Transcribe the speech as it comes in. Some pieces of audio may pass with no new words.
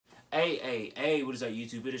Hey, what is up,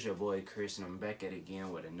 YouTube? It is your boy Chris, and I'm back at it again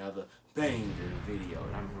with another banger video.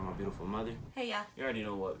 And I'm here with my beautiful mother. Hey, y'all. You already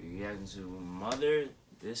know what we're reacting to. Mother,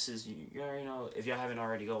 this is, you already know. If y'all haven't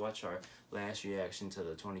already, go watch our last reaction to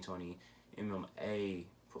the 2020 MMA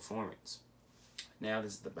performance. Now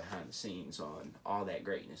this is the behind the scenes on all that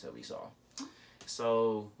greatness that we saw.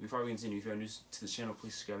 So, before we continue, if you're new to the channel,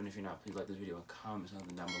 please subscribe, and if you're not, please like this video and comment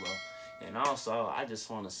something down below. And also, I just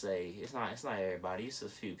want to say, it's not everybody, it's a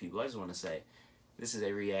few people. I just want to say, this is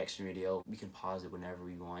a reaction video. We can pause it whenever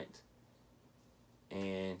we want.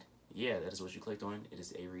 And yeah, that is what you clicked on. It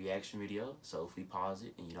is a reaction video. So if we pause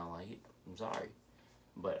it and you don't like it, I'm sorry.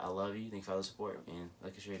 But I love you. Thank you for all the support, and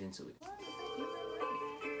let's get straight into it.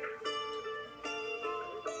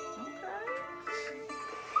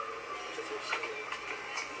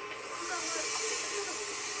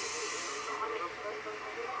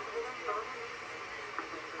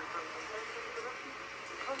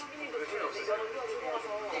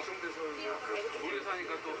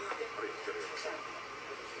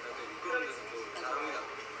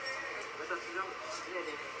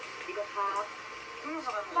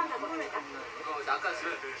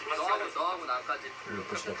 너하고 나까지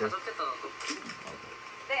다섯 개 떠났어.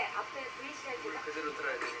 네, 앞에 VCR 물 그대로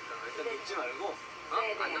틀어야 되니까 일단 눕지 말고.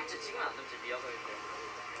 안 눕지, 지금 안 눕지, 미어서 이때.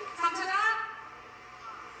 3차전!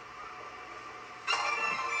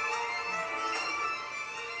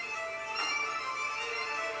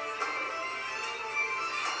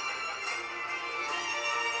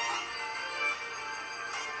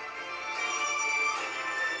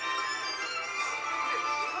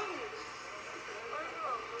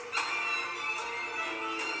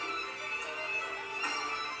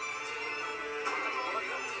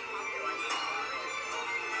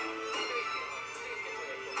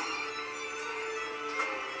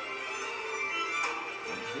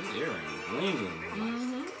 His earrings blinging.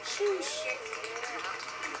 Sheesh.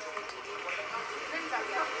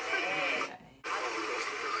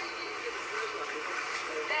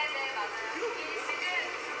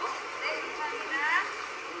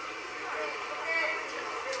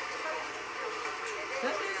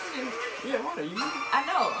 Yeah, what are you? I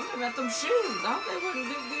know. I'm talking about them shoes. I hope they wasn't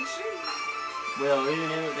good shoes. Well,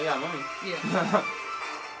 they got money. Yeah.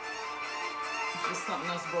 It's just something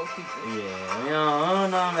else broke people. Yeah, I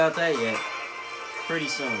don't know about that yet. Pretty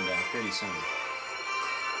soon, though. Pretty soon.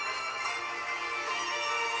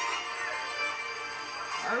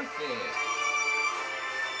 Perfect.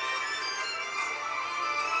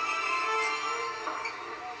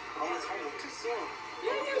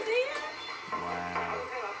 Yeah, you did. Wow.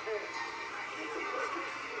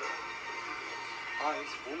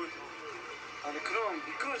 근데 그러면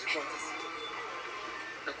미끄러질 것 같았어.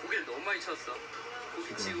 나 고개를 너무 많이 쳤어.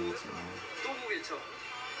 고개 치고 또 고개 쳐.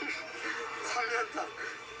 3연타.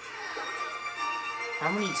 How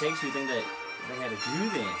many takes do you think that they had to do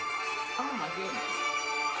then? Oh my goodness.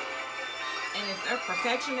 And if they're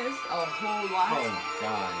perfectionists, a whole lot. Oh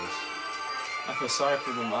gosh. I feel sorry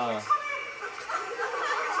for them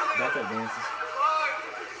backup dancers.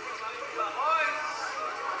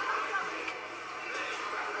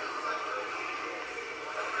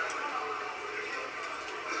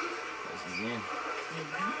 This is in.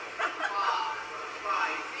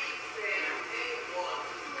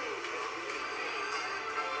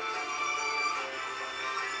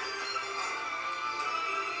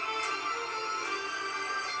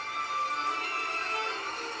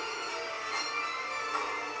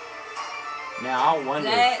 Now I wonder.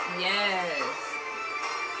 Yes.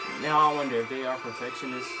 Now I wonder if they are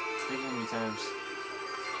perfectionists. Think how many times.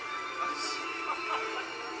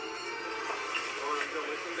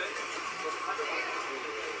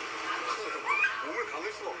 몸을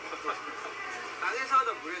감을 수가 없어. 땅에서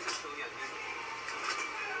하다 물에서 치는 게 아니야.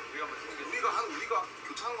 우리가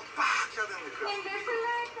교차하는 거 빡 해야 되는데 그래.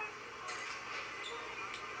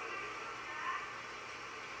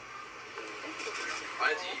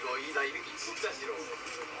 알지 이거 나 이런 게 진짜 싫어.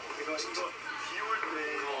 이거 진짜 비올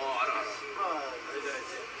때. 알아. 신발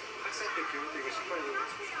알지. 학생 때 비올 때 이거 신발 입고.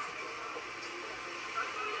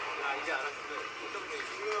 야 이제 알았어.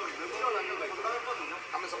 지금 몇 년 안 된다 이거 따랐거든요.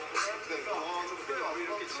 하면서 그때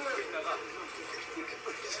이렇게 치고 있다가 이렇게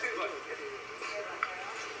치는 거야.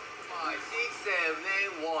 5, 6, 7, 8,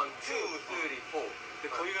 1, 2, 3, 4. 근데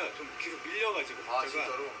거기가 좀 계속 밀려가지고.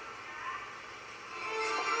 진짜로?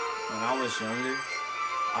 When I was younger,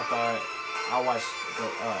 I watched the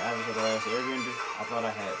Avatar: The Last Airbender. I thought I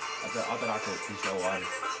could control water.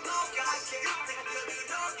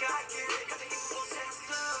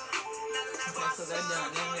 Okay, so they're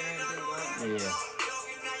done. They're Yeah.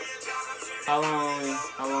 How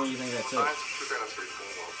long you think that took? 그때가 제일 좋은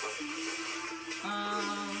거 같아.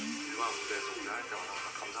 일반 무대에서 우리 할 때마다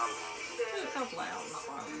감사하는 마음으로. a couple albums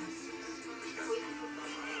for me.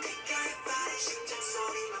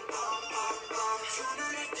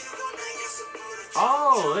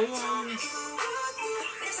 Oh, they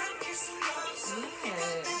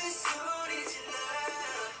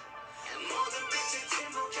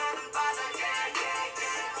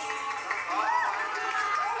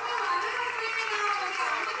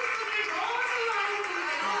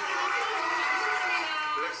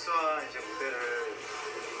블랙스완 이제 무대를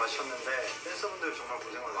마쳤는데 댄서분들 정말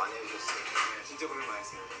고생을 많이 해주셨어요. 네, 진짜 고생 많이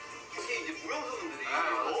했어요. 특히 이제 무명서분들이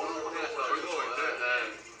너무 고생하셔가지고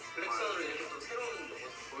블랙스완으로 이렇게 또 새로운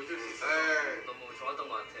모습 보여줄 수 있어서 네. 너무 좋았던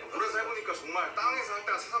것 같아요. 그래서 해보니까 정말 땅에서 할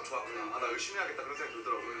때가 세상 좋았구나. 아, 나 열심히 하겠다 그런 생각이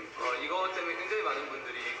들더라고요. 이거 때문에 굉장히 많은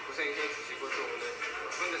분들이 고생해 주시고 또 오늘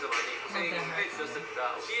그런 데서 많이 고생해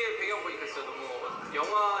주셨습니다. 뒤에 배경 보니까 진짜 너무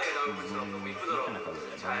영화에 나올 것처럼 너무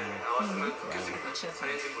이쁘더라고요. 잘 나왔으면 좋겠습니다.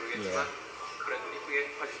 잘했는지 모르겠지만 그래도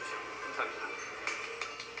이쁘게 봐주십시오. 감사합니다.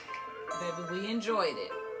 Baby, we enjoyed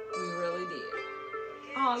it. We really did.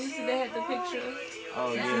 Oh, you see they had the picture?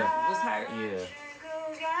 Oh That yeah. was her. Yeah.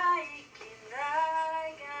 Yeah.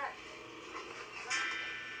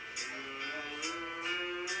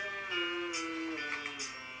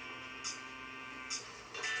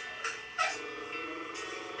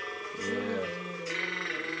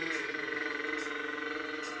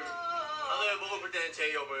 오늘 목을 풀 때는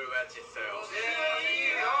제이홉을 외치세요.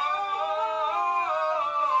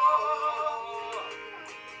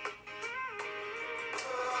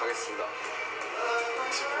 가겠습니다.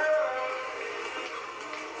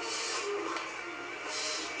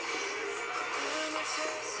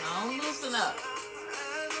 Don't loosen up.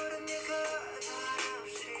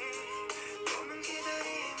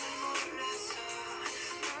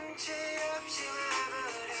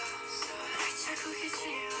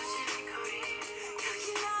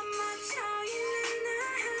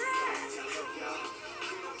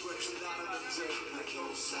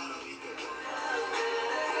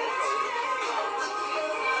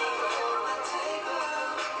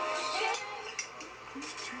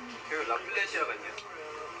 그 라플레시아가 있냐?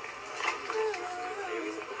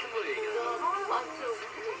 여기서 포켓몬 얘기하잖아.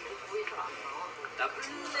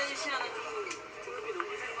 라플레시아는 좀 등급이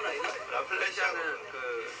높은 건 아니다? 라플레시아는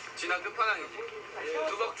그 진화 끝판왕이지.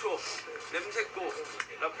 누박초, 냄새꽃,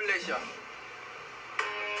 라플레시아.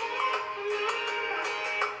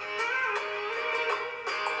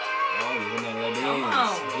 Oh, you wanna let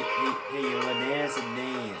dance? Hey, you wanna dance and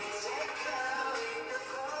dance?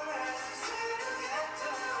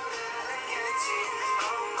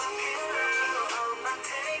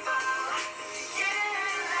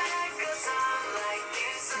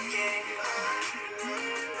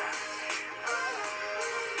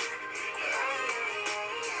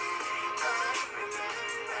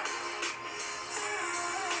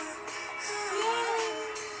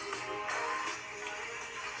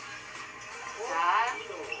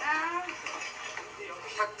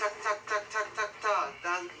 탁탁탁탁탁탁탁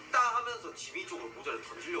난 따 하면서 지민 쪽으로 모자를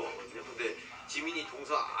던지려고 하거든요. 근데 지민이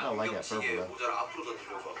동서 I like that 안경치게 purple, 모자를 앞으로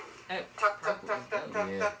던지려고 하고 Hey,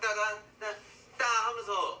 탁탁탁탁탁탁탁 따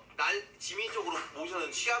하면서 날 지민 쪽으로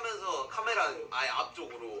모션을 취하면서 카메라 아예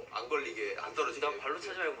앞쪽으로 안 걸리게 안 떨어지게. 난 발로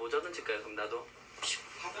차지 말고 모자 던질까요? 그럼 나도.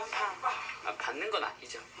 아, 받는 건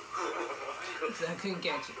아니죠. I couldn't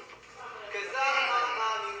catch it.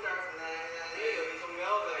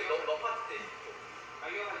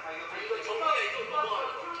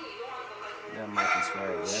 That might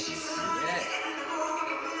inspire weapons.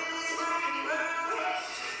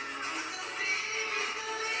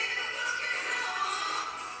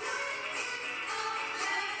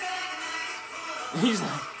 He's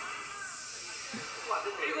like,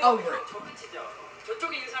 Over it.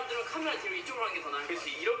 저쪽에 있는 사람들은 카메라 뒤로 이쪽으로 하는 게 더 나을 것 같아.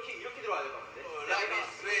 그렇지 이렇게 들어와야 될 것 같은데. Like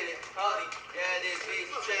this, really, honey, yeah, this bitch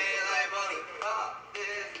straight like money.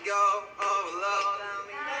 Let's go overload.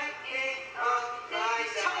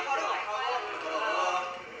 차가 바로 나.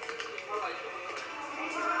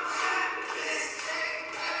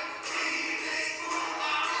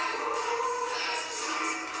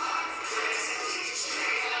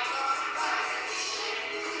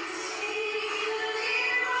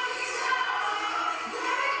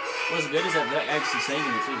 what's good is that they're actually singing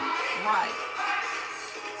it too. Right.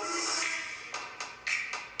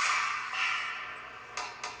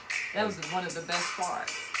 That was one of the best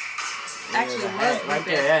parts. Actually, Yeah, it was right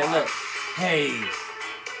the there. best Yeah, look. part. Hey.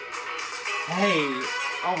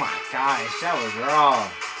 Oh my gosh, that was raw.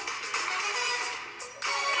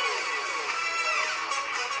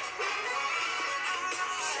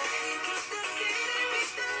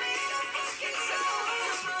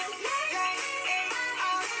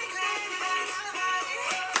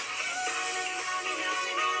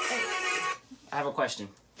 a question.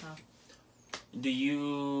 Huh. Do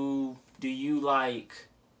you like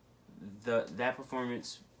that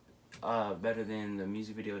performance better than the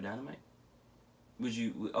music video Dynamite? Would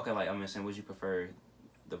you like I'm saying would you prefer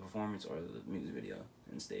the performance or the music video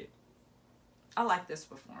instead? I like this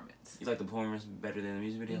performance. You like the performance better than the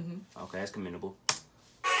music video? Mm-hmm. Okay, that's commendable.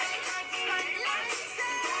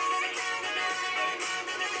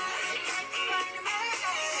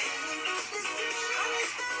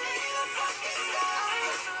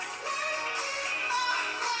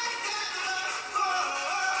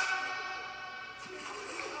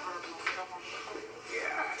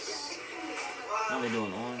 What are they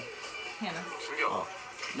doing on? Hannah. Oh.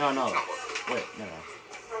 No. Wait, no.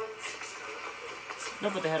 No,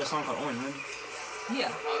 but they had a song called Orange, remember?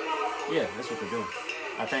 Yeah. Yeah, that's what they're doing.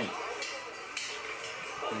 I think.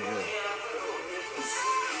 Pretty good.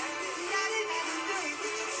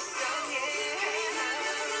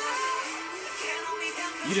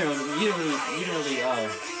 You didn't really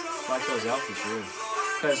like those outfits, really.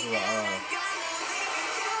 Because of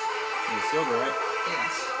the silver, right? Yeah.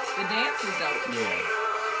 The dance was dope. Yeah.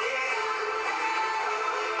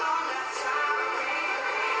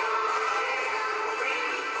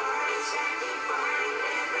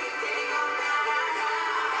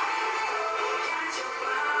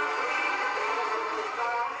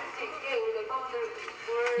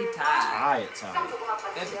 He tied. Tired.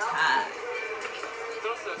 Baby tied.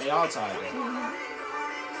 They all tired. Though.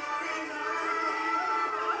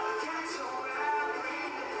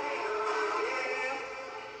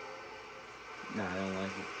 Nah, I don't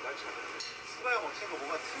like it. 수가 형 친구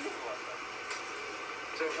뭔가 틀린 것 같다.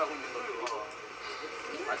 제가 가고 있는 거.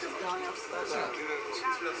 I just don't have stuff.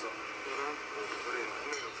 틀렸어.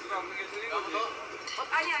 수가 없는 게 틀린 거지.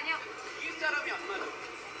 아니야. 이 사람이 안 맞아.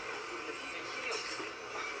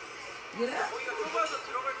 Get up. 거기가 좁아서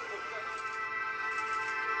들어갈 수가 없잖아.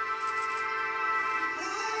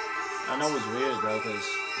 I know it's weird though, because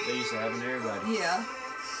they used to have it everybody. Yeah.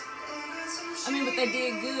 I mean, but they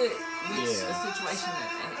did good with Yeah. the situation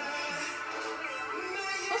that they had.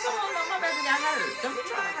 What's going on? My baby got hurt. Don't be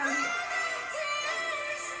trying to hurt him.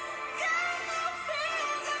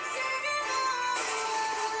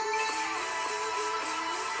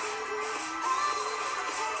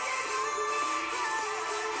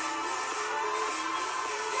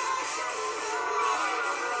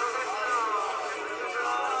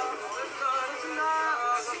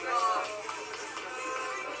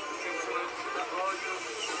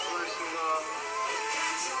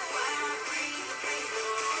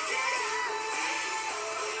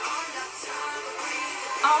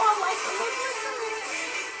 Oh, I like the look.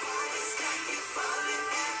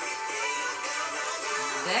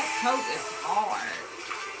 That coat is hard.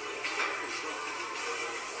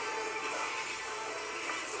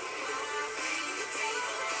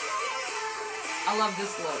 I love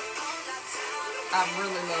this look. I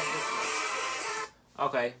really love this look.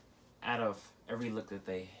 Okay, out of every look that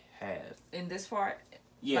they have, In this part,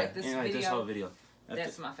 yeah, like this and like video, this whole video,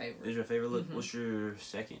 that's my favorite. Is your favorite look? Mhm. What's your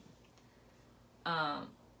second? I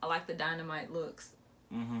like the Dynamite looks.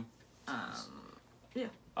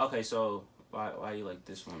 Okay, so why you like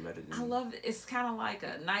this one better than? I love it. It's kind of like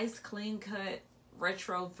a nice, clean cut,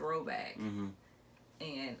 retro throwback.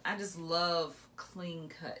 And I just love clean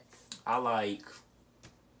cuts. I like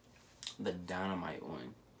the Dynamite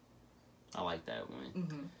one. I like that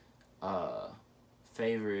one.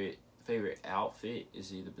 Favorite outfit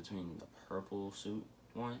is either between the purple suit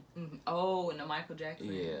one. Oh, and the Michael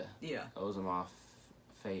Jackson. Yeah. Those are my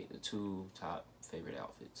the two top favorite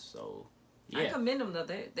outfits. So I yeah, commend him though.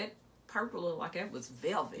 That purple looked like it was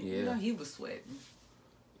velvet. Yeah. You know, he was sweating.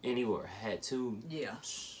 and he wore a hat too. Yeah.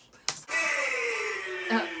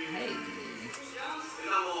 Hey.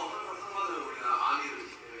 일단 뭐 항상 상관을 우리가 아미를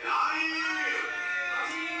지켜요.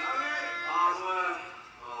 정말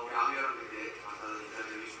우리 아미 여러분들께 감사하다는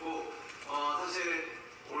인사드리고 싶고 사실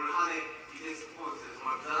올 한 해 BTS 퍼포먼스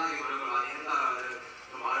정말 부단하게 노력을 많이 했다라는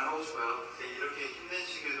좀 말을 하고 싶어요. 이렇게 힘든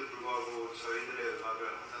시기에도 불구하고 저희들의 음악을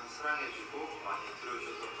항상 사랑해주고 많이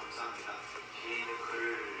들어주셔서 감사합니다. 개인의 글을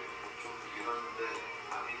좀 읽었는데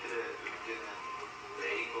아미들의 눈길은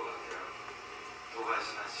레인 것 같아요.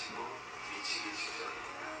 도가시 나시고 미치기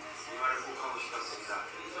직전입니다. 이 말을 꼭 하고 싶었습니다.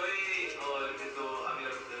 저희 이렇게 또 아미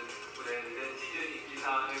여러분들 덕분에 이제 시즌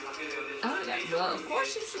기상을 받게 되었는데 Oh, yeah. Well, of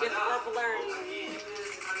course you should get the popularity.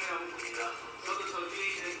 상이라고 봅니다. 저도 저 뒤에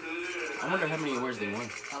있는 글을 I wonder how many awards they won.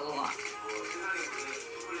 A lot. 세상에 보는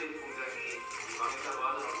초콜릿 공장이 망했다고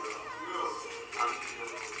하더라고요. 아미들도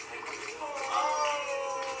잘 겁니다.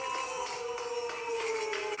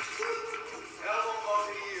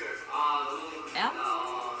 Album?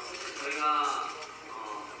 저희가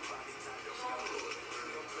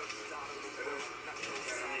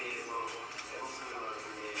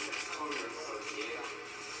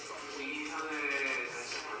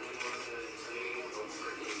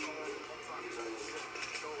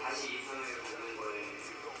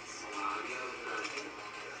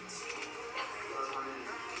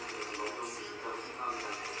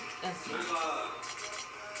That's nice. 저희가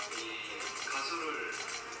이 가수를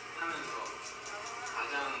하면서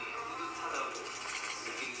가장 뿌듯하다고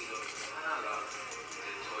느끼는 것 하나가 이제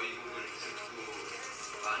저희 곡을 듣고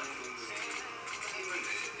많은 분들이 힘을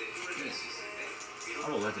내실 때, 힘을 낼 수 있을 때 I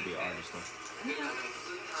would love to be an artist though. 그게 가장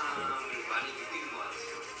뿌듯함을 많이 느끼는 것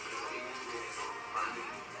같아요. 그래서 이 곡으로 많은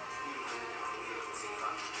힘을 받는 곡이다 보니까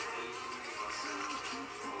되게 기분이 좋았어요.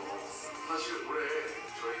 사실 올해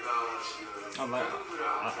저희가 지금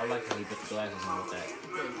I like how he put the glasses on with that.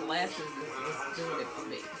 The glasses is doing it for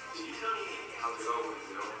me. 시간이 다 돼가고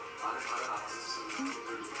있는데요. 많은 다른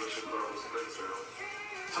아티스트분들도 그러실 거라고 생각이 들어요.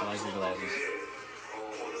 I like your glasses.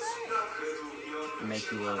 어느 순간 그래도 이런 Make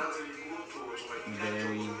you look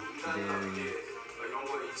very, very.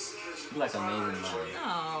 You like amazing money.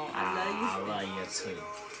 Oh, I I love love you too.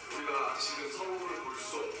 우리가 지금 서로를 볼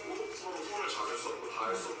수 없고 서로 손을 잡을 수 없고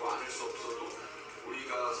닿을 수 없고 안을 수 없어도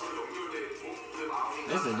우리가 서로 연결돼 있고 우리 마음이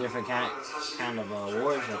This is a different kind of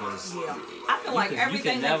awards because Yeah. I feel like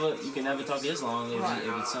everything you can never talk this long if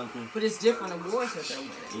it's something. but it's different awards that they're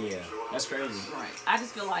winning. Yeah, that's crazy. Right. I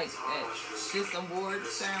just feel like at this award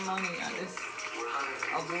ceremony, this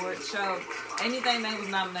award show, anything they was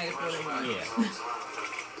nominated for, they won. Yeah.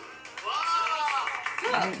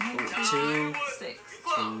 Two, 6.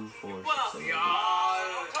 2, 4, 6, 7, 8.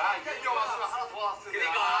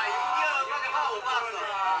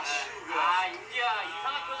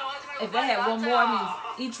 If they had one more, it means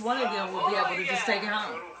each one of them would be able to just take it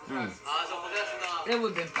home. It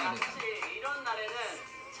would have been funny. 이런 날에는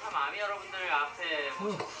참 아미 여러분들 앞에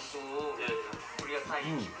모시고 우리가 다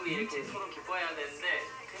기쁘게 이렇게 서로 기뻐해야 되는데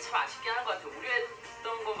그게 참 아쉽게 하는 것 같아요. 우리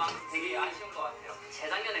했던 것만큼 되게 아쉬운 것 같아요.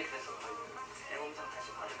 재작년에 그랬었거든요. 앨범상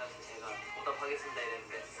다시 받으면서 제가 보답하겠습니다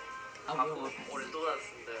이랬는데 받고 올해 또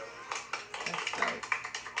받았습니다. That's dope.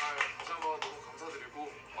 다시 한번 너무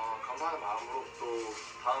감사드리고 감사하는 마음으로 또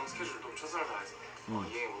다음 스케줄도 최선을 다해서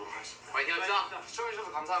이행해보도록 하겠습니다. 화이팅 합시다.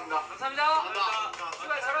 시청해주셔서 감사합니다. 감사합니다.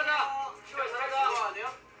 출발 잘하자. 출발 잘하자. 그거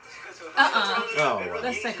아니에요? Oh,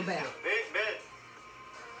 Let's take a bow.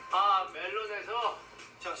 멜론에서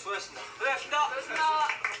자, 수고하셨습니다. 수고하셨습니다.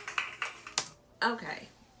 Okay.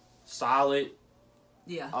 solid.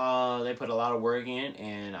 Yeah. They put a lot of work in,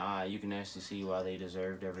 and you can actually see why they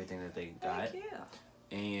deserved everything that they got. Heck yeah.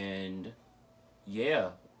 And yeah,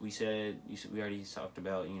 we already talked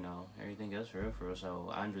about everything else for real. So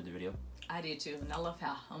I enjoyed the video. I did too, and I love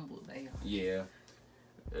how humble they are. Yeah.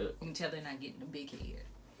 You can tell they're not getting a big head.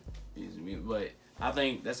 But I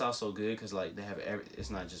think that's also good because like they have it's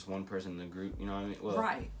not just one person in the group. You know what I mean? Well,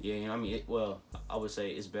 Right. Yeah. You know what I mean? I would say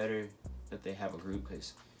it's better that they have a group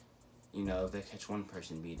because if they catch one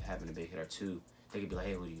person having a big hit or two, they could be like,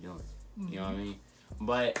 hey, what are you doing? You know what I mean?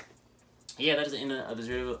 But yeah, that is the end of this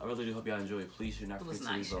video. I really do hope y'all enjoyed. Please do not forget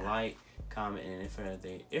to leave a like, comment, and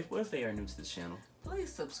if they are new to this channel,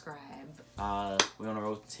 Please subscribe. we're on the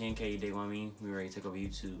road to 10K day one. We're ready to take over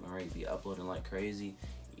YouTube. I'm ready to be uploading like crazy,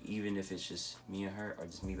 even if it's just me and her or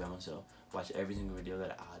just me by myself. Watch every single video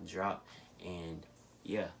that I drop, and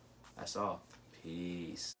yeah, that's all.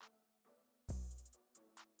 Peace.